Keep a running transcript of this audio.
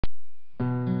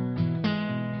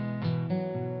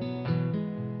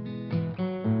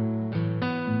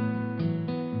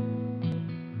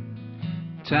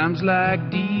Times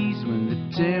like these when the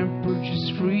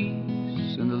temperatures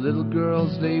freeze and the little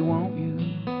girls, they want you.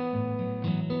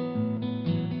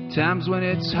 Times when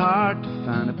it's hard to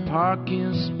find a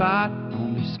parking spot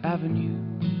on this avenue.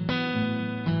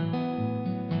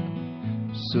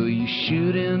 So you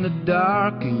shoot in the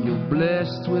dark and you're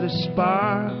blessed with a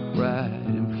spark right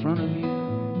in front of you.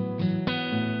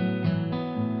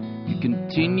 You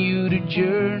continue to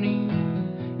journey,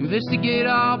 investigate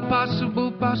all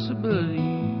possible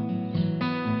possibilities.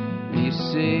 And you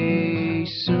say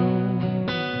soon,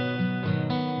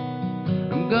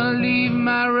 I'm gonna leave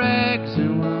my rags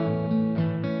and run.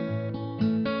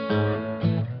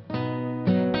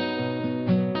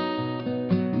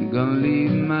 I'm gonna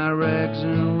leave my rags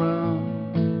and run.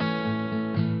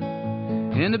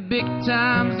 And the big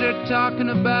times they're talking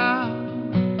about,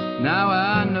 now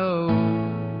I know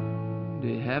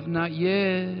they have not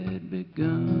yet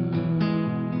begun.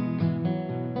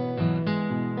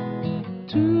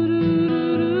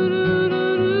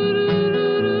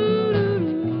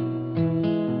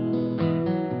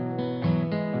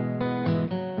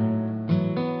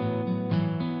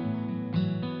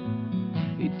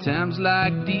 Times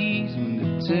like these when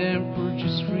the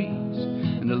temperatures freeze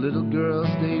and the little girls,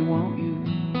 they want you.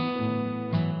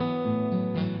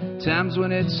 Times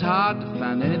when it's hard to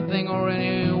find anything or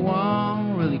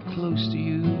anyone really close to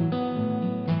you.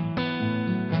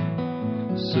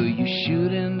 So you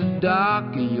shoot in the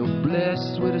dark and you're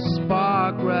blessed with a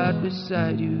spark right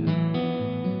beside you.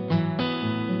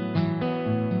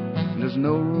 There's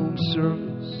no room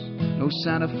service, no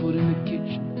sign of food in the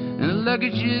kitchen, and the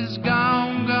luggage is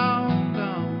gone, gone,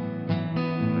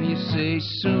 gone. When you say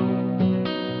soon,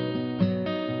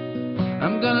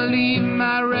 I'm gonna leave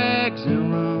my rags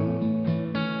and run.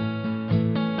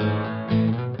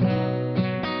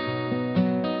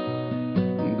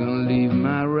 I'm gonna leave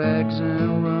my rags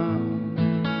and run.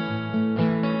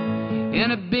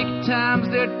 And the big times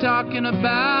they're talking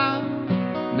about,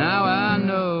 now I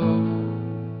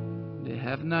know they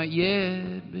have not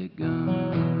yet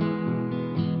begun.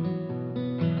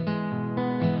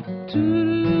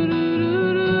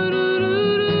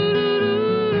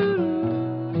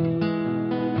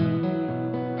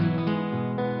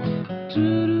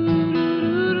 Do